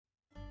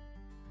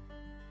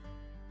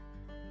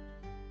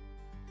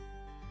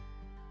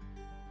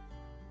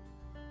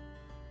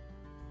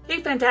Hey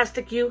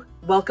fantastic you,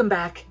 welcome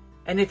back.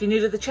 And if you're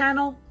new to the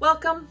channel,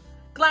 welcome,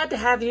 glad to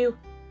have you.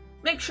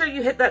 Make sure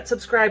you hit that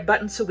subscribe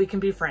button so we can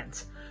be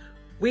friends.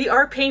 We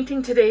are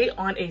painting today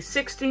on a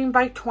 16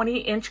 by 20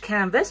 inch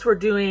canvas. We're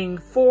doing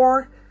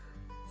 4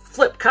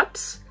 flip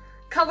cups.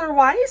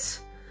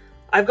 Color-wise,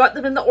 I've got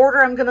them in the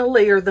order I'm gonna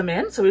layer them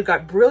in. So we've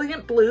got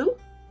brilliant blue,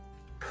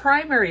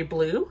 primary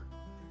blue,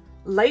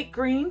 light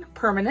green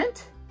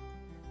permanent,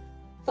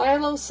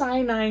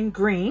 phylocyanine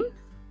green,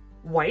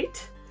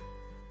 white,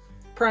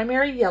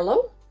 primary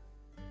yellow,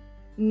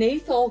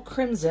 naphthol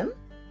crimson,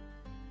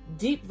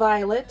 deep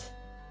violet,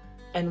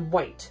 and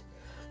white.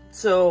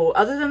 So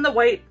other than the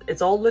white,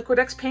 it's all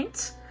Liquitex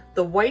paints.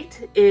 The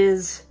white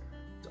is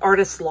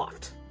Artists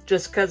Loft,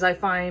 just because I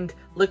find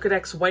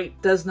Liquitex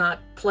white does not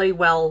play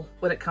well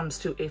when it comes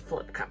to a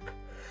flip cup.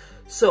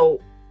 So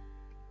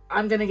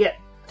I'm gonna get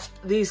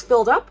these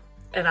filled up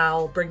and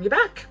I'll bring you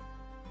back.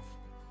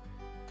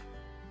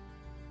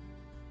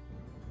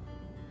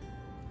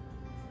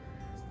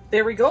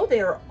 There we go,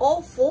 they are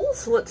all full.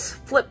 So let's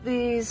flip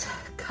these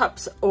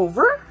cups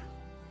over.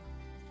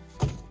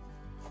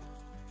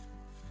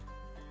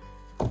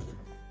 There's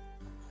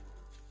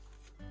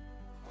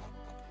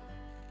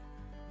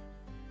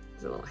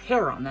a little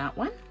hair on that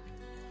one.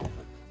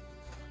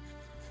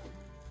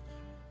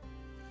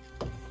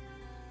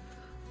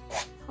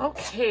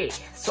 Okay,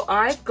 so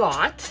I've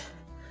got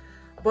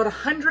about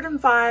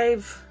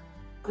 105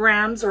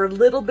 grams or a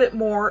little bit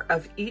more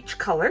of each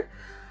color.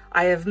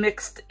 I have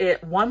mixed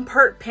it 1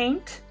 part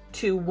paint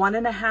to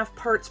 1.5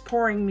 parts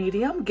pouring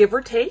medium, give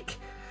or take.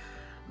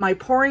 My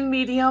pouring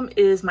medium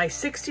is my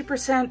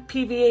 60%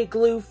 PVA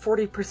glue,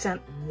 40%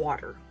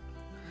 water.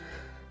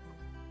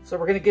 So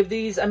we're gonna give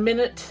these a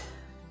minute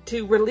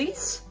to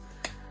release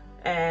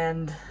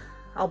and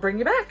I'll bring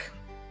you back.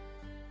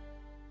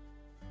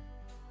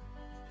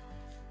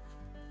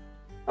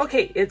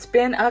 Okay, it's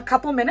been a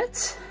couple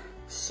minutes,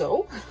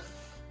 so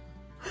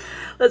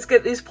let's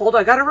get these pulled.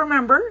 I gotta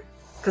remember,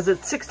 because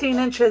it's 16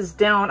 inches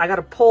down, I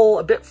gotta pull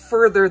a bit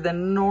further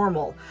than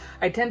normal.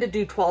 I tend to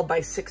do 12 by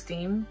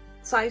 16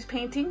 size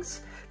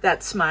paintings.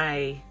 That's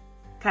my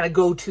kind of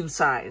go-to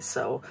size.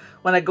 So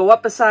when I go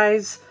up a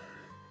size,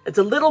 it's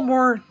a little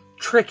more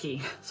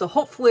tricky. So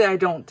hopefully I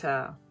don't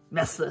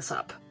mess this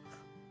up.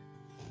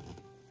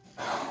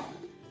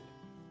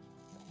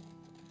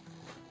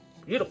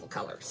 Beautiful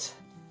colors.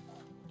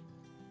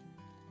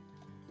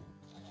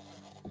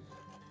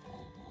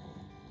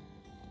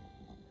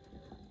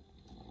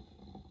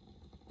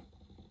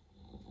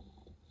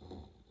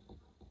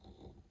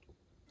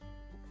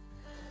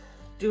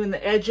 Doing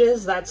the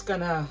edges, that's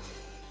gonna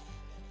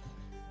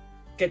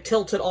get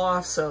tilted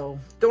off, so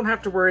don't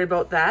have to worry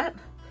about that.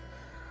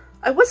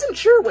 I wasn't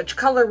sure which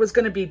color was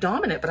gonna be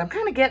dominant, but I'm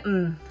kind of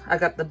getting, I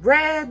got the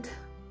red,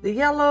 the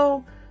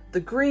yellow, the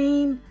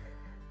green.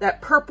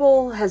 That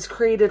purple has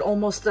created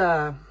almost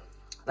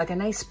like a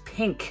nice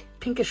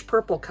pinkish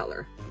purple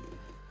color.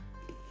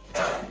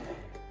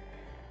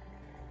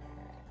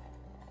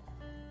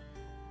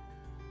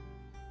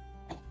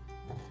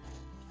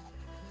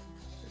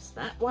 There's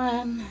that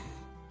one.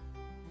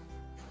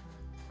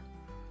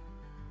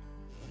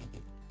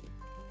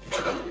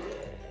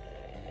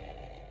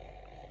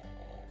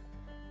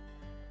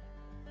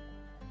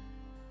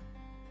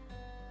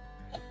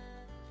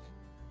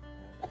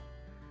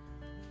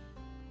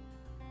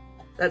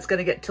 That's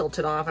gonna get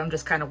tilted off. I'm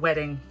just kind of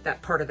wetting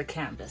that part of the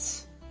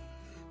canvas.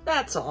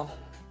 That's all.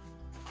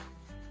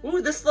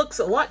 Ooh, this looks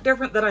a lot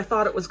different than I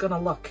thought it was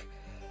gonna look.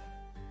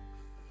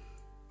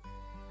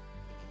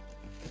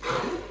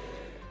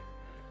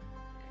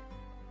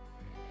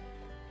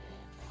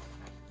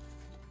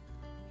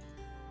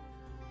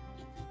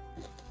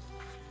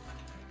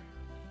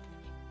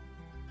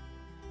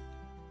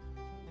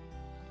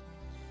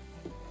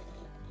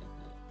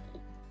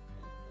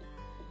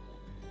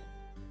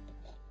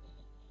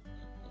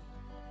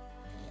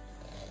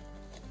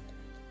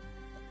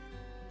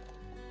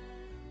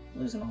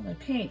 Losing all my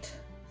paint.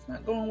 It's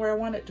not going where I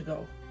want it to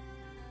go.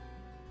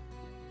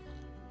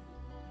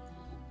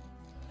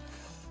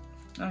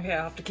 Okay,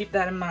 I'll have to keep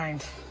that in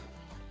mind.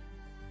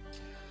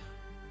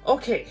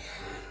 Okay,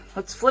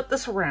 let's flip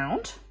this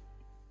around.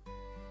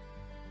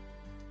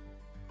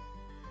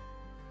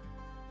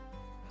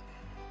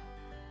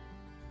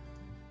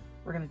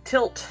 We're gonna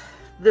tilt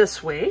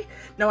this way.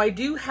 Now I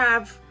do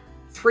have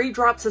 3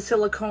 drops of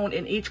silicone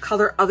in each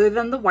color other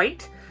than the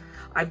white.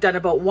 I've done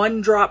about 1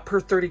 drop per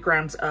 30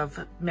 grams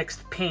of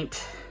mixed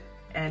paint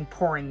and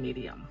pouring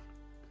medium.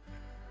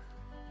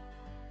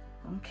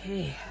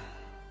 Okay.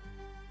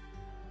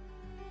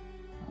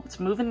 Well, it's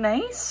moving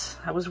nice.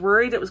 I was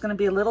worried it was going to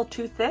be a little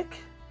too thick.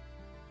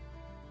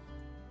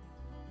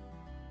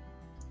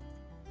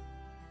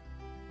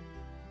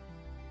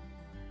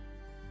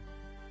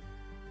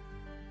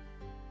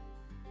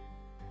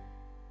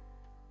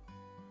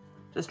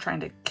 Just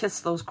trying to kiss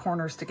those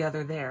corners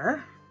together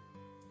there.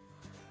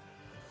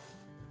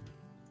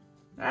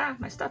 Ah,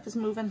 my stuff is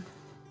moving.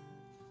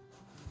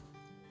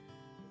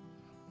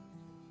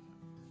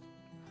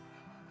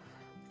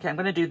 Okay, I'm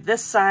gonna do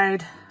this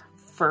side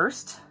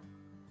first.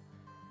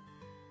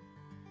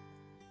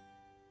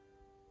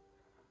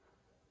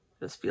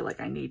 just feel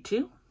like I need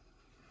to.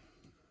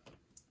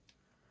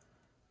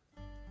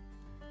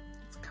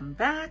 Let's come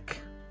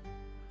back.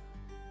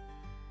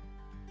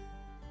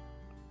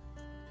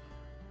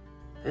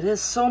 It is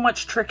so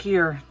much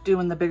trickier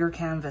doing the bigger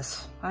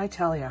canvas, I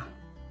tell ya.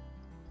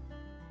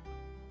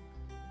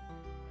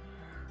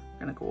 I'm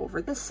gonna go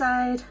over this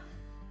side.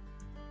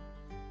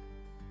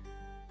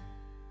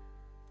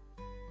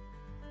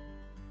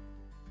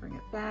 Bring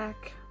it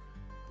back.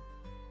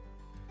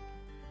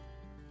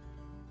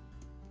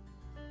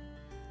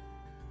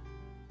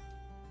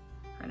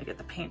 Trying to get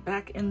the paint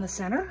back in the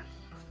center.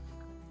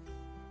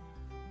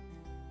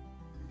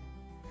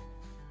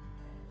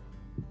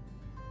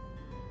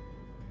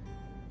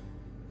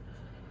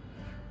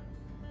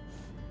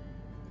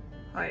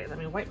 All right, let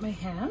me wipe my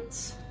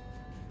hands.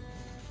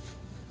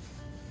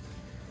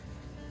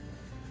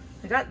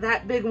 I got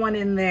that big one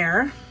in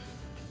there.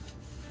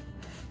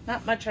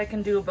 Not much I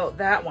can do about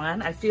that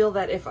one. I feel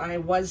that if I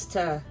was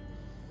to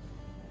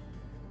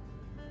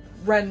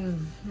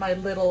run my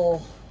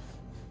little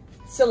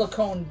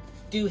silicone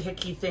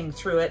doohickey thing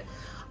through it,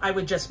 I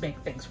would just make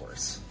things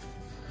worse.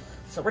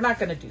 So we're not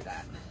gonna do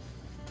that.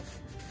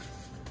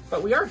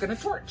 But we are gonna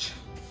torch.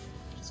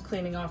 Just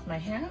cleaning off my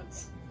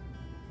hands.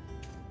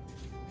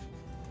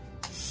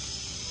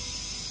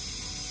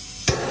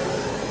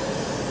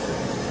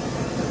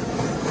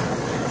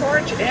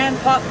 Torch and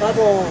pop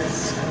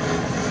bubbles.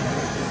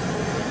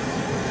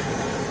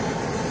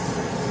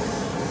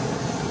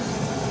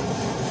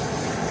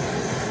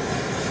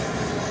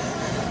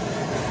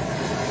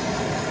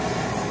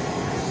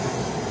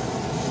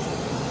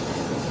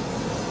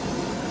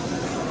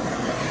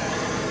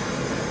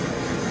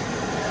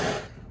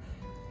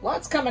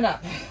 Lots coming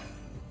up.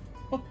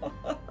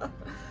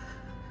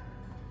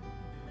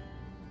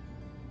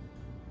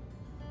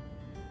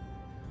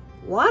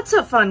 Lots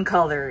of fun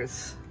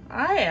colors.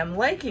 I am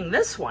liking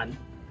this one.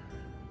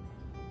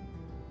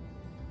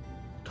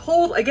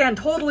 Again,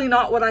 totally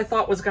not what I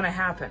thought was going to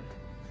happen.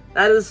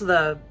 That is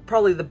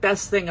probably the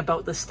best thing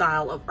about this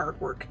style of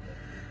artwork,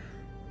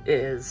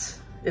 is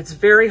it's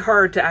very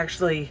hard to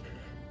actually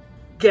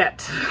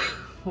get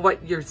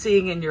what you're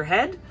seeing in your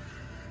head.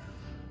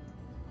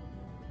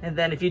 And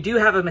then if you do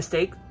have a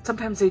mistake,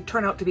 sometimes they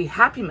turn out to be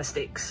happy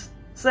mistakes.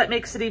 So that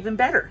makes it even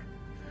better.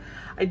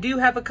 I do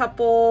have a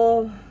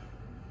couple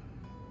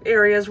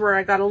areas where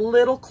I got a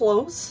little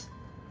close.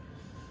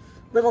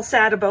 Little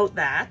sad about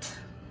that.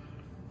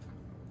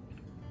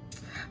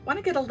 Want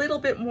to get a little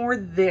bit more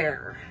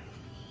there.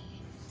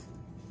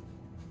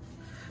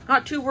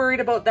 Not too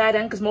worried about that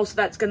end because most of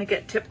that's going to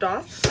get tipped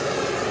off.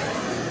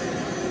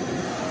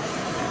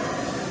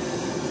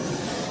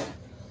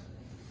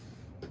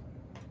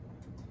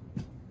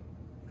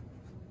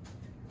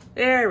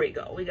 There we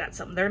go. We got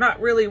some. They're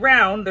not really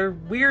round. They're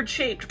weird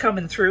shaped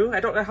coming through. I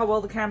don't know how well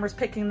the camera's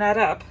picking that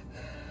up.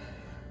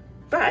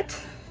 But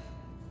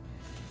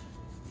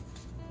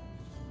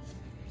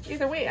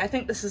either way, I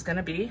think this is going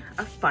to be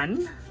a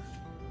fun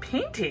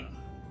painting.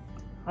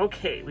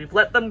 Okay, we've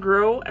let them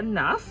grow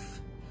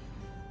enough.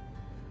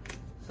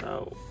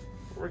 So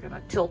we're going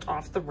to tilt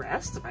off the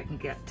rest if I can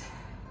get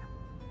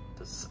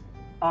this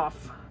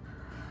off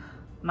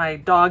my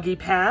doggy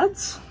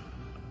pads.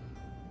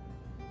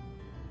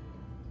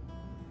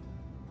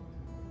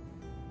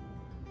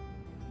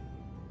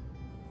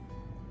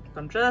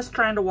 I'm just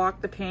trying to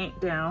walk the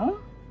paint down.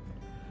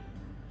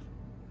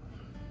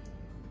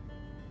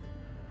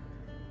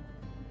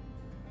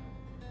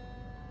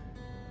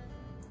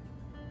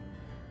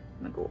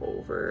 I'm gonna go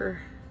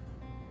over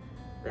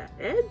that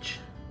edge.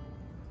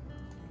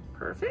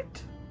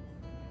 Perfect.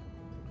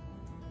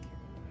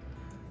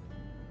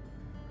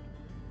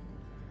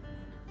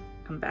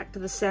 Come back to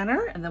the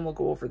center and then we'll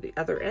go over the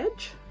other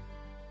edge.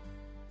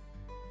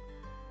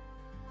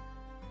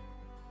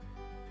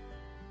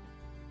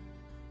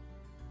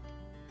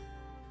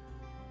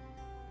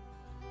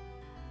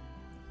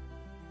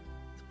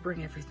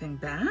 Bring everything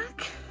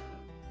back.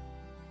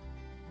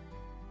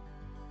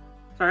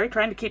 Sorry,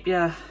 trying to keep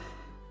you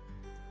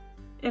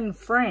in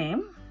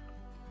frame.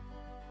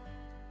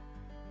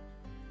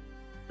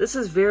 This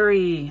is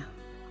very,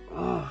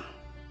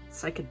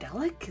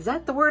 psychedelic? Is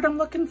that the word I'm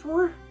looking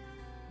for?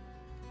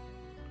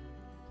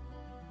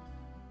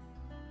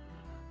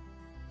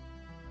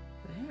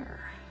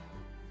 There.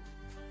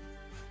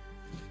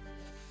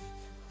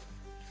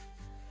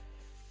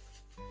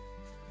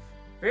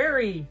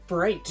 Very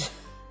bright.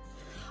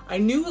 I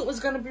knew it was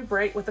going to be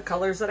bright with the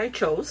colors that I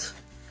chose,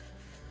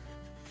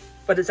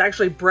 but it's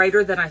actually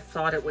brighter than I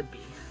thought it would be.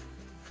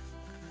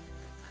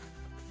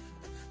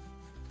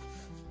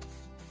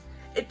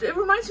 It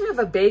reminds me of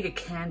a bag of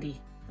candy,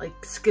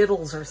 like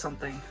Skittles or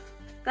something.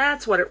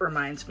 That's what it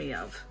reminds me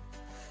of.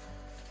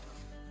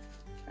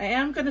 I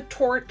am going to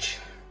torch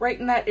right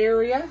in that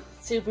area,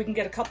 see if we can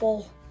get a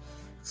couple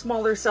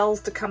smaller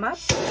cells to come up.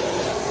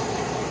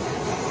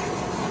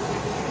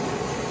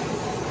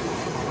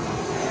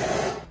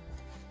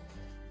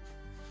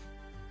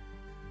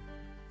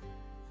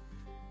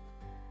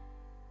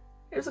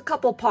 There's a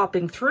couple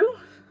popping through.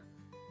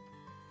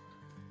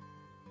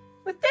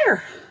 But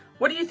there,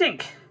 what do you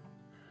think?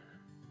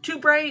 too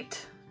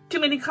bright, too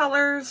many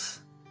colors,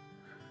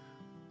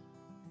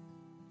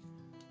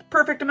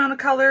 perfect amount of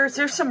colors.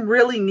 There's some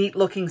really neat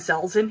looking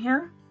cells in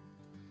here.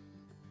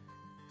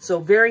 So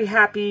very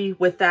happy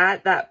with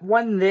that. That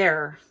one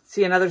there,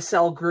 see, another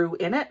cell grew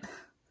in it.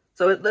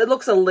 So it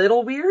looks a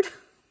little weird,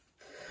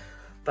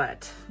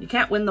 but you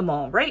can't win them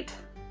all, right?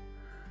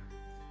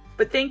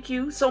 But thank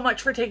you so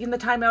much for taking the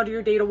time out of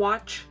your day to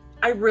watch.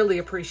 I really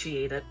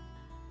appreciate it.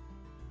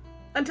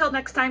 Until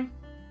next time.